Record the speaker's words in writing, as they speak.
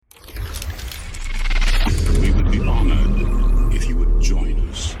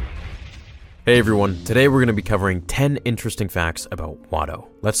Hey everyone, today we're going to be covering 10 interesting facts about Watto.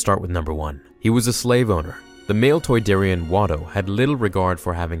 Let's start with number 1. He was a slave owner. The male Toydarian Watto had little regard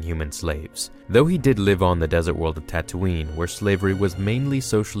for having human slaves. Though he did live on the desert world of Tatooine, where slavery was mainly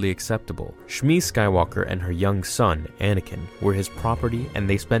socially acceptable, Shmi Skywalker and her young son, Anakin, were his property, and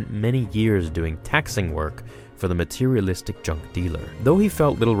they spent many years doing taxing work for the materialistic junk dealer. Though he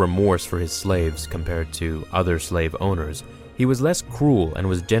felt little remorse for his slaves compared to other slave owners, he was less cruel and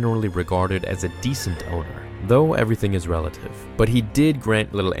was generally regarded as a decent owner, though everything is relative. But he did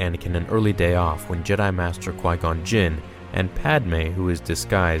grant little Anakin an early day off when Jedi Master Qui-Gon Jinn and Padme, who is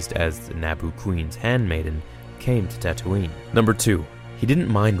disguised as the Naboo Queen's handmaiden, came to Tatooine. Number 2. He didn't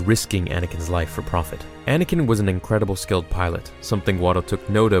mind risking Anakin's life for profit. Anakin was an incredible skilled pilot, something Watto took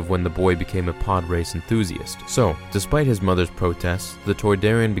note of when the boy became a pod race enthusiast. So, despite his mother's protests, the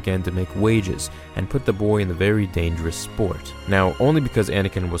Toydarian began to make wages and put the boy in the very dangerous sport. Now, only because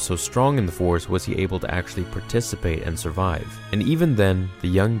Anakin was so strong in the Force was he able to actually participate and survive. And even then, the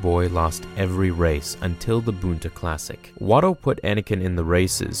young boy lost every race until the Boonta Classic. Watto put Anakin in the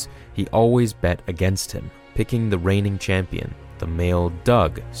races. He always bet against him, picking the reigning champion, the male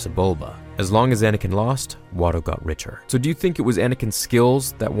Doug Sebulba. As long as Anakin lost, Watto got richer. So do you think it was Anakin's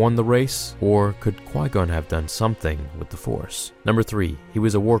skills that won the race? Or could Qui-Gon have done something with the Force? Number 3. He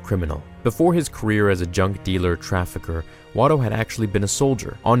was a war criminal. Before his career as a junk dealer trafficker, Watto had actually been a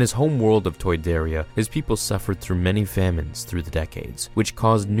soldier. On his home world of Toydaria, his people suffered through many famines through the decades, which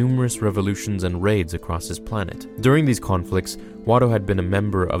caused numerous revolutions and raids across his planet. During these conflicts, Watto had been a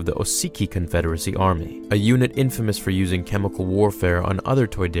member of the Osiki Confederacy Army, a unit infamous for using chemical warfare on other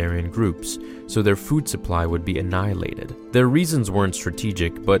Toydarian groups, so their food supply would be annihilated. Their reasons weren't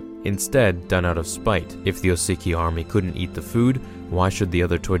strategic, but instead done out of spite. If the Osiki army couldn't eat the food, why should the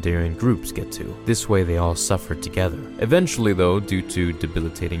other Toydarian groups get to? This way they all suffered together. Eventually though, due to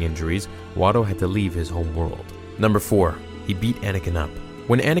debilitating injuries, Watto had to leave his home world. Number 4. He beat Anakin up.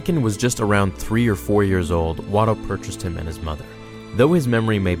 When Anakin was just around 3 or 4 years old, Watto purchased him and his mother. Though his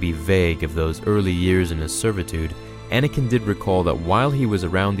memory may be vague of those early years in his servitude, Anakin did recall that while he was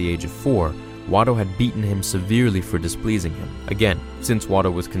around the age of 4, Watto had beaten him severely for displeasing him. Again, since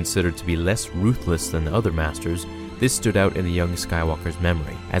Watto was considered to be less ruthless than the other masters, this stood out in the young Skywalker's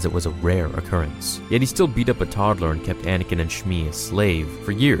memory, as it was a rare occurrence. Yet he still beat up a toddler and kept Anakin and Shmi as slave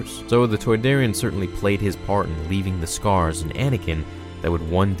for years. So the Toydarian certainly played his part in leaving the scars in Anakin that would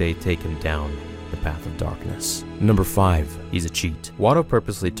one day take him down the path of darkness. Number 5. He's a cheat. Watto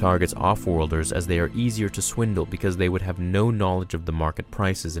purposely targets off-worlders as they are easier to swindle because they would have no knowledge of the market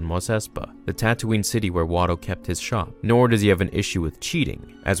prices in Mos Espa, the Tatooine city where Watto kept his shop. Nor does he have an issue with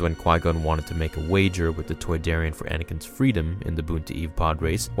cheating, as when Qui-Gon wanted to make a wager with the Toydarian for Anakin's freedom in the Boonta Eve pod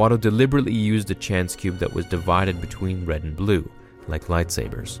race, Watto deliberately used a chance cube that was divided between red and blue, like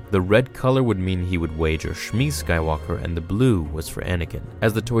lightsabers. The red color would mean he would wager Shmi Skywalker, and the blue was for Anakin.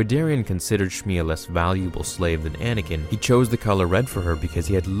 As the Toydarian considered Shmi a less valuable slave than Anakin, he chose the color red for her because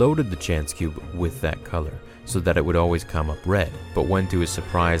he had loaded the chance cube with that color, so that it would always come up red. But when to his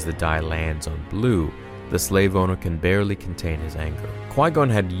surprise the die lands on blue, the slave owner can barely contain his anger. Qui-Gon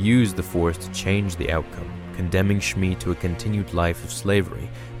had used the Force to change the outcome, condemning Shmi to a continued life of slavery,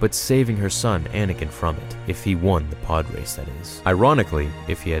 but saving her son Anakin from it, if he won the pod race, that is. Ironically,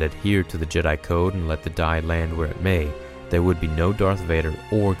 if he had adhered to the Jedi Code and let the die land where it may, there would be no Darth Vader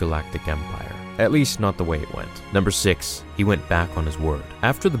or Galactic Empire. At least not the way it went. Number 6. He went back on his word.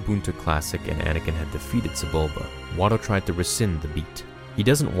 After the Boonta Classic and Anakin had defeated Sebulba, Watto tried to rescind the beat. He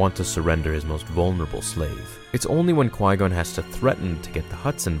doesn't want to surrender his most vulnerable slave. It's only when Qui-Gon has to threaten to get the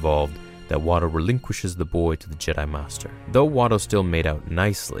Hutts involved that Watto relinquishes the boy to the Jedi Master. Though Watto still made out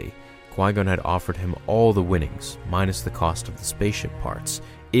nicely, Qui-Gon had offered him all the winnings, minus the cost of the spaceship parts,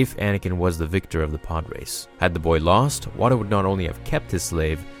 if Anakin was the victor of the pod race. Had the boy lost, Watto would not only have kept his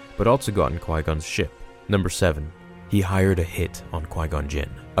slave, but also gotten Qui-Gon's ship. Number 7. He hired a hit on Qui-Gon Jinn.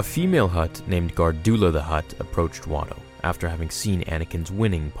 A female Hutt named Gardula the Hutt approached Watto after having seen Anakin's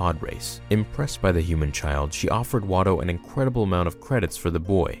winning pod race. Impressed by the human child, she offered Watto an incredible amount of credits for the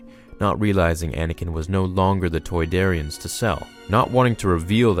boy, not realizing Anakin was no longer the Toydarian's to sell. Not wanting to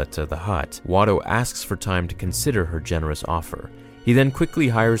reveal that to the Hutt, Watto asks for time to consider her generous offer. He then quickly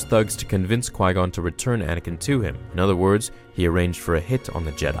hires thugs to convince Qui-Gon to return Anakin to him. In other words, he arranged for a hit on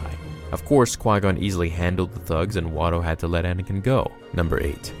the Jedi. Of course, Qui-Gon easily handled the thugs and Watto had to let Anakin go. Number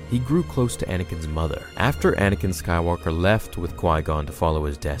 8. He grew close to Anakin's mother. After Anakin Skywalker left with Qui-Gon to follow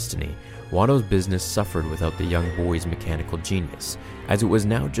his destiny, Watto's business suffered without the young boy's mechanical genius, as it was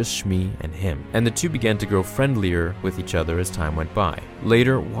now just Shmi and him, and the two began to grow friendlier with each other as time went by.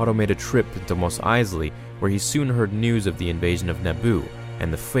 Later, Watto made a trip into Mos Eisley, where he soon heard news of the invasion of Naboo,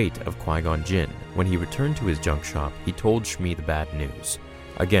 and the fate of Qui-Gon Jinn. When he returned to his junk shop, he told Shmi the bad news.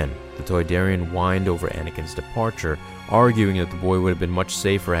 Again, the Toydarian whined over Anakin's departure, arguing that the boy would have been much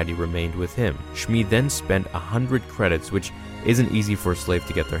safer had he remained with him. Shmi then spent 100 credits, which isn't easy for a slave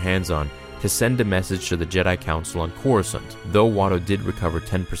to get their hands on, to send a message to the Jedi Council on Coruscant, though Watto did recover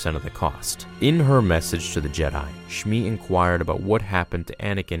 10% of the cost. In her message to the Jedi, Shmi inquired about what happened to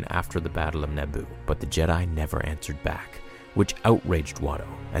Anakin after the Battle of Naboo, but the Jedi never answered back, which outraged Watto,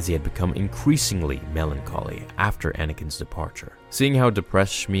 as he had become increasingly melancholy after Anakin's departure. Seeing how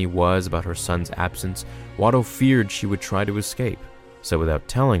depressed Shmi was about her son's absence, Watto feared she would try to escape, so without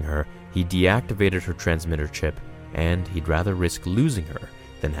telling her, he deactivated her transmitter chip, and he'd rather risk losing her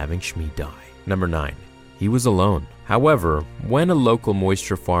than having Shmi die. Number 9. He was alone. However, when a local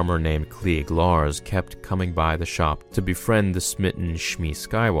moisture farmer named Cliegg Lars kept coming by the shop to befriend the smitten Shmi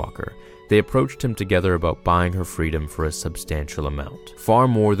Skywalker, they approached him together about buying her freedom for a substantial amount, far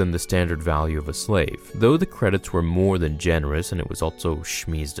more than the standard value of a slave. Though the credits were more than generous and it was also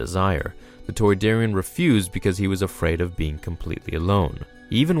Shmi's desire, the Toydarian refused because he was afraid of being completely alone.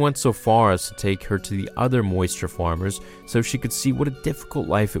 He even went so far as to take her to the other moisture farmers so she could see what a difficult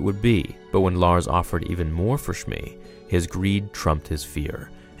life it would be. But when Lars offered even more for Shmi, his greed trumped his fear,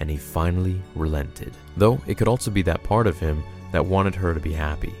 and he finally relented. Though it could also be that part of him that wanted her to be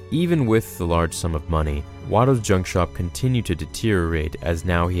happy. Even with the large sum of money, Watto's junk shop continued to deteriorate as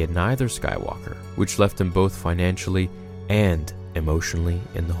now he had neither Skywalker, which left him both financially and emotionally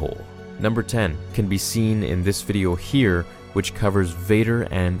in the hole. Number 10 can be seen in this video here, which covers Vader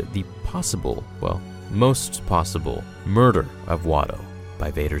and the possible, well, most possible, murder of Watto by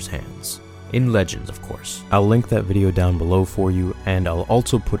Vader's hands. In Legends, of course. I'll link that video down below for you, and I'll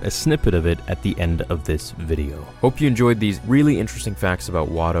also put a snippet of it at the end of this video. Hope you enjoyed these really interesting facts about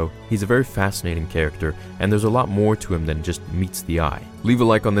Watto. He's a very fascinating character, and there's a lot more to him than just meets the eye. Leave a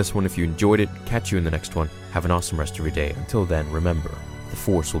like on this one if you enjoyed it. Catch you in the next one. Have an awesome rest of your day. Until then, remember, the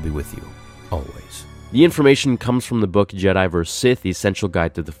Force will be with you, always. The information comes from the book Jedi vs. Sith, The Essential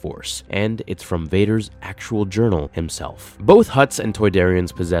Guide to the Force, and it's from Vader's actual journal himself. Both Hutts and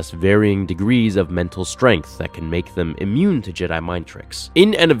Toydarians possess varying degrees of mental strength that can make them immune to Jedi mind tricks.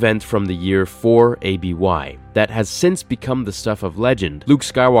 In an event from the year 4 ABY, that has since become the stuff of legend, Luke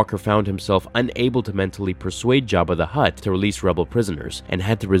Skywalker found himself unable to mentally persuade Jabba the Hutt to release rebel prisoners, and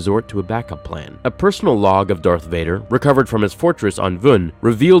had to resort to a backup plan. A personal log of Darth Vader, recovered from his fortress on Vun,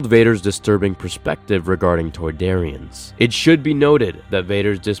 revealed Vader's disturbing perspective regarding Toydarians. It should be noted that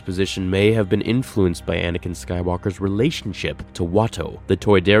Vader's disposition may have been influenced by Anakin Skywalker's relationship to Watto, the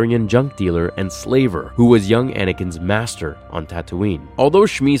Toydarian junk dealer and slaver, who was young Anakin's master on Tatooine. Although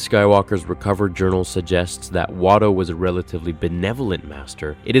Shmi Skywalker's recovered journal suggests that Watto was a relatively benevolent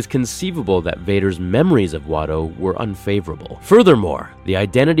master, it is conceivable that Vader's memories of Watto were unfavorable. Furthermore, the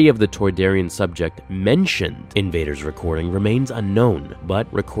identity of the Toydarian subject mentioned in Vader's recording remains unknown,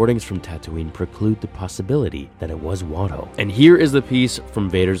 but recordings from Tatooine preclude the possibility that it was Watto. And here is the piece from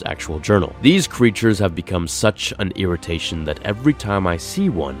Vader's actual journal. These creatures have become such an irritation that every time I see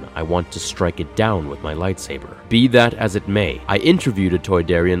one, I want to strike it down with my lightsaber. Be that as it may, I interviewed a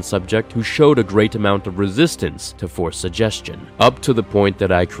Toydarian subject who showed a great amount of resistance to Force suggestion, up to the point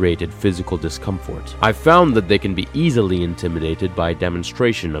that I created physical discomfort. I found that they can be easily intimidated by a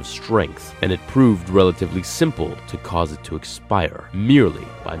demonstration of strength, and it proved relatively simple to cause it to expire, merely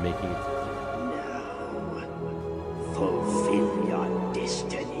by making it